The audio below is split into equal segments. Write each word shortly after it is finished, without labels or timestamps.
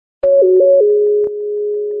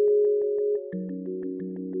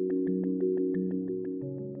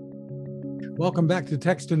Welcome back to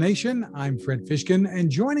Techstination. I'm Fred Fishkin,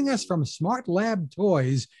 and joining us from SmartLab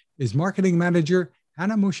Toys is Marketing Manager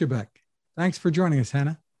Hannah Mushabek. Thanks for joining us,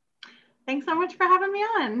 Hannah. Thanks so much for having me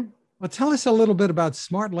on. Well, tell us a little bit about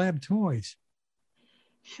SmartLab Toys.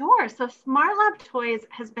 Sure. So SmartLab Toys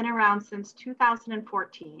has been around since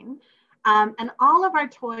 2014, and all of our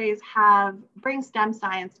toys bring STEM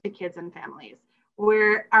science to kids and families.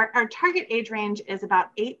 Our target age range is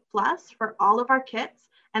about 8+ for all of our kits,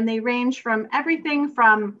 and they range from everything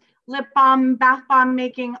from lip balm, bath bomb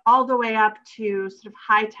making, all the way up to sort of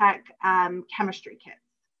high-tech chemistry kits.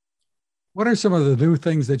 What are some of the new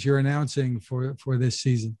things that you're announcing for this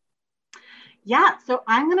season? Yeah, so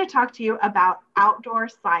I'm going to talk to you about Outdoor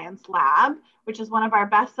Science Lab, which is one of our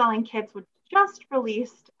best-selling kits, which just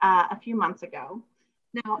released a few months ago.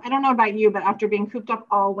 Now, I don't know about you, but after being cooped up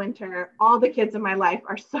all winter, all the kids in my life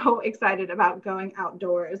are so excited about going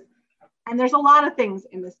outdoors. And there's a lot of things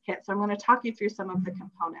in this kit, so I'm going to talk you through some of the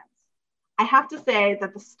components. I have to say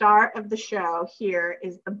that the star of the show here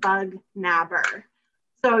is the bug nabber.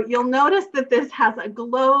 So you'll notice that this has a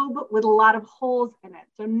globe with a lot of holes in it,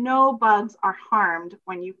 so no bugs are harmed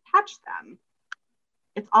when you catch them.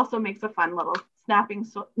 It also makes a fun little snapping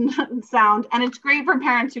sound, and it's great for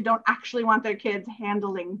parents who don't actually want their kids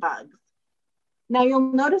handling bugs. Now you'll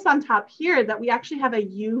notice on top here that we actually have a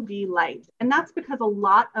UV light, and that's because a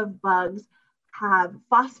lot of bugs have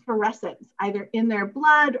phosphorescence either in their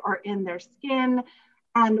blood or in their skin.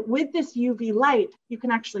 And with this UV light, you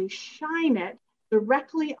can actually shine it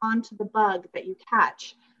directly onto the bug that you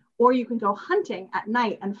catch, or you can go hunting at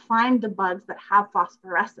night and find the bugs that have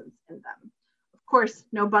phosphorescence in them. Of course,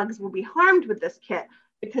 no bugs will be harmed with this kit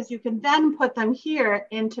because you can then put them here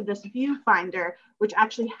into this viewfinder, which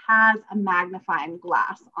actually has a magnifying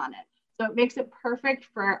glass on it. So it makes it perfect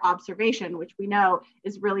for observation, which we know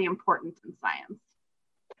is really important in science.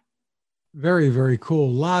 Very, very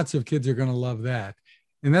cool. Lots of kids are going to love that.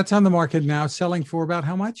 And that's on the market now, selling for about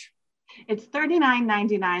how much? It's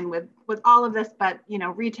 $39.99 with all of this, but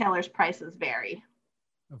retailers' prices vary.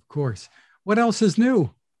 Of course. What else is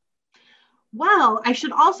new? Well, I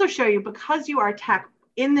should also show you, because you are tech,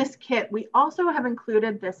 in this kit, we also have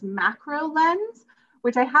included this macro lens,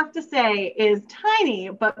 which I have to say is tiny,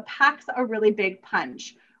 but packs a really big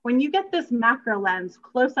punch. When you get this macro lens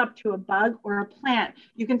close up to a bug or a plant,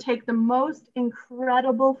 you can take the most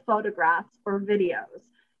incredible photographs or videos.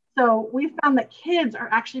 So we found that kids are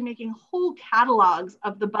actually making whole catalogs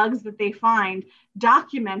of the bugs that they find,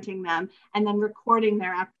 documenting them, and then recording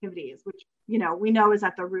their activities, which we know is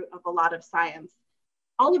at the root of a lot of science.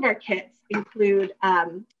 All of our kits include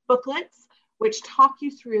booklets, which talk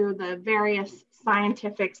you through the various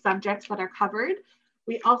scientific subjects that are covered.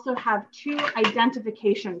 We also have 2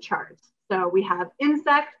 identification charts. So we have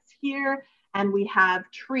insects here, and we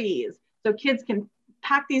have trees. So kids can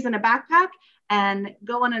pack these in a backpack and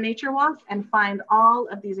go on a nature walk and find all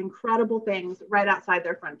of these incredible things right outside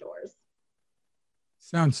their front doors.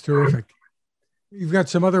 Sounds terrific. You've got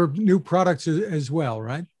some other new products as well,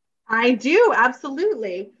 right? I do,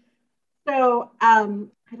 absolutely. So I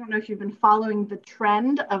don't know if you've been following the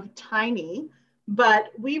trend of tiny,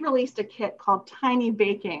 but we released a kit called Tiny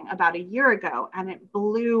Baking about a year ago, and it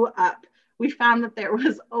blew up. We found that there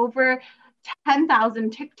was over 10,000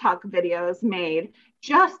 TikTok videos made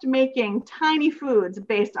just making tiny foods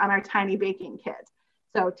based on our tiny baking kit.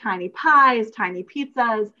 So tiny pies, tiny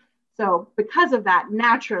pizzas. So because of that,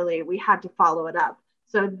 naturally, we had to follow it up.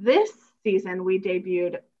 So this season, we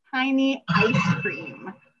debuted tiny ice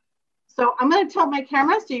cream. So I'm going to tilt my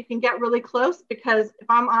camera so you can get really close, because if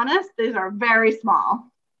I'm honest, these are very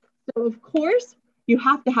small. So of course, you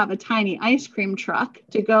have to have a tiny ice cream truck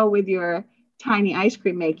to go with your tiny ice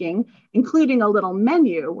cream making, including a little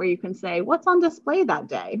menu where you can say what's on display that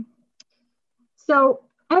day. So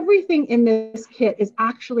everything in this kit is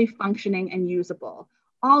actually functioning and usable.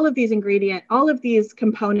 All of these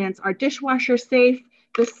components are dishwasher safe.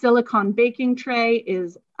 The silicone baking tray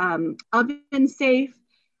is oven safe,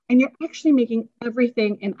 and you're actually making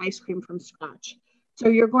everything in ice cream from scratch. So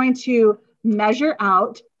you're going to measure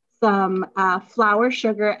out some flour,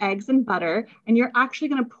 sugar, eggs, and butter, and you're actually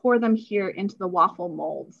going to pour them here into the waffle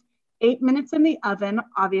molds. 8 minutes in the oven,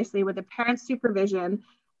 obviously with a parent's supervision,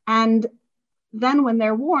 and then when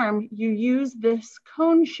they're warm, you use this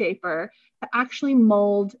cone shaper to actually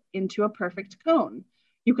mold into a perfect cone.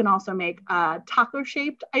 You can also make a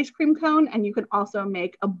taco-shaped ice cream cone, and you can also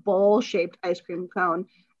make a bowl-shaped ice cream cone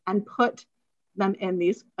and put them in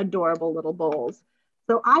these adorable little bowls.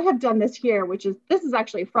 So I have done this here, this is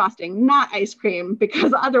actually frosting, not ice cream,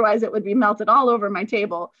 because otherwise it would be melted all over my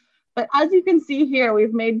table. But as you can see here,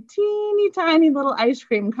 we've made teeny tiny little ice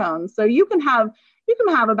cream cones. So you can have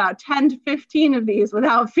about 10 to 15 of these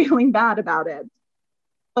without feeling bad about it.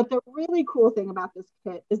 But the really cool thing about this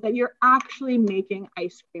kit is that you're actually making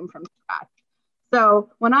ice cream from scratch. So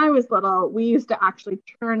when I was little, we used to actually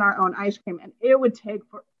churn our own ice cream, and it would take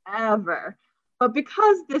forever. But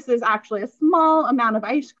because this is actually a small amount of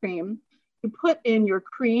ice cream, you put in your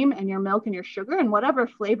cream and your milk and your sugar and whatever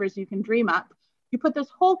flavors you can dream up. You put this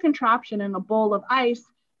whole contraption in a bowl of ice,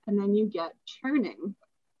 and then you get churning.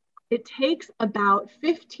 It takes about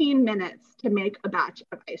 15 minutes to make a batch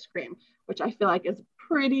of ice cream, which I feel like is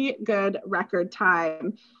pretty good record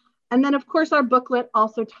time. And then, of course, our booklet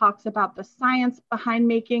also talks about the science behind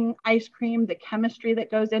making ice cream, the chemistry that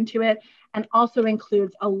goes into it, and also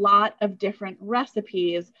includes a lot of different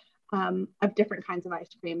recipes of different kinds of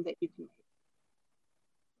ice cream that you can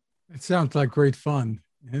make. It sounds like great fun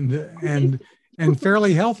and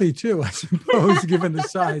fairly healthy too, I suppose, given the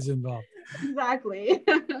size involved. Exactly.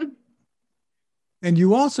 And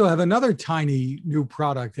you also have another tiny new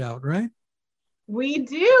product out, right? We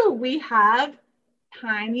do. We have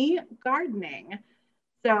tiny gardening.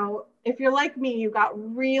 So if you're like me, you got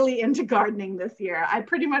really into gardening this year. I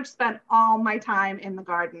pretty much spent all my time in the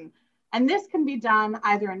garden. And this can be done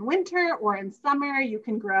either in winter or in summer. You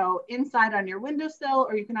can grow inside on your windowsill,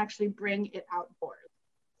 or you can actually bring it outdoors.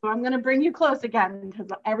 So I'm going to bring you close again because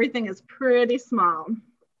everything is pretty small.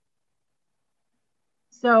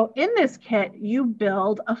 So in this kit, you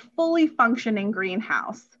build a fully functioning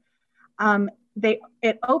greenhouse.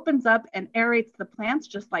 It opens up and aerates the plants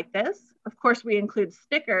just like this. Of course, we include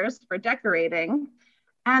stickers for decorating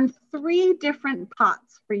and 3 different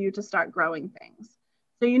pots for you to start growing things.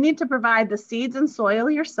 So you need to provide the seeds and soil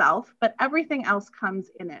yourself, but everything else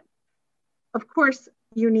comes in it. Of course,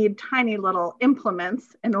 you need tiny little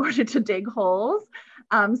implements in order to dig holes.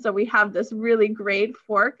 So we have this really great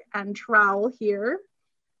fork and trowel here.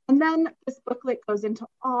 And then this booklet goes into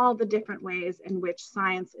all the different ways in which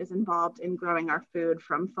science is involved in growing our food,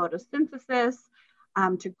 from photosynthesis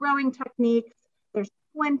to growing techniques. There's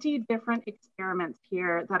 20 different experiments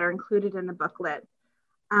here that are included in the booklet.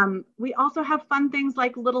 We also have fun things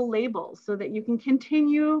like little labels so that you can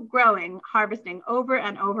continue growing, harvesting over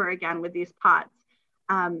and over again with these pots,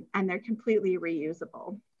 and they're completely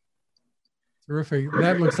reusable. Terrific.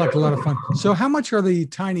 That looks like a lot of fun. So how much are the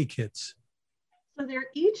tiny kits? So they're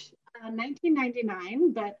each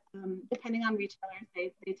 $19.99, but depending on retailers,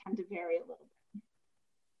 they tend to vary a little bit.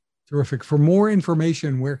 Terrific. For more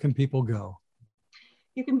information, where can people go?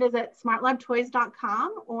 You can visit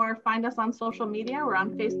smartlabtoys.com or find us on social media. We're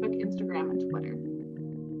on Facebook, Instagram, and Twitter.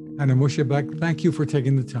 Hannah Mushebek, thank you for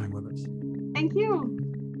taking the time with us. Thank you.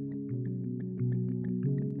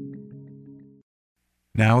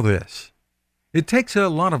 Now this. It takes a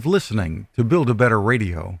lot of listening to build a better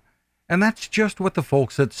radio. And that's just what the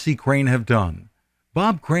folks at C. Crane have done.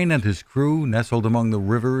 Bob Crane and his crew, nestled among the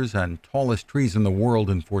rivers and tallest trees in the world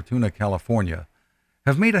in Fortuna, California,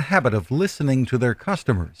 have made a habit of listening to their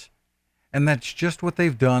customers. And that's just what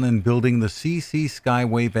they've done in building the CC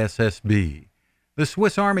Skywave SSB, the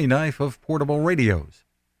Swiss Army knife of portable radios.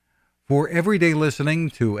 For everyday listening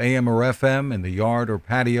to AM or FM in the yard or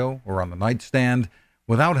patio or on the nightstand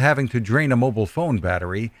without having to drain a mobile phone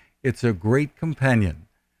battery, it's a great companion.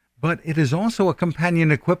 But it is also a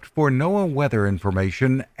companion equipped for NOAA weather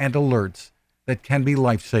information and alerts that can be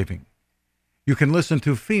life-saving. You can listen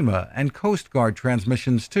to FEMA and Coast Guard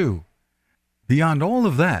transmissions too. Beyond all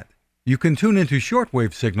of that, you can tune into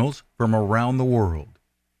shortwave signals from around the world.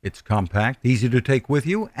 It's compact, easy to take with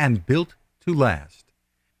you, and built to last.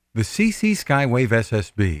 The CC Skywave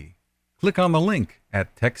SSB. Click on the link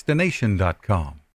at Techstination.com.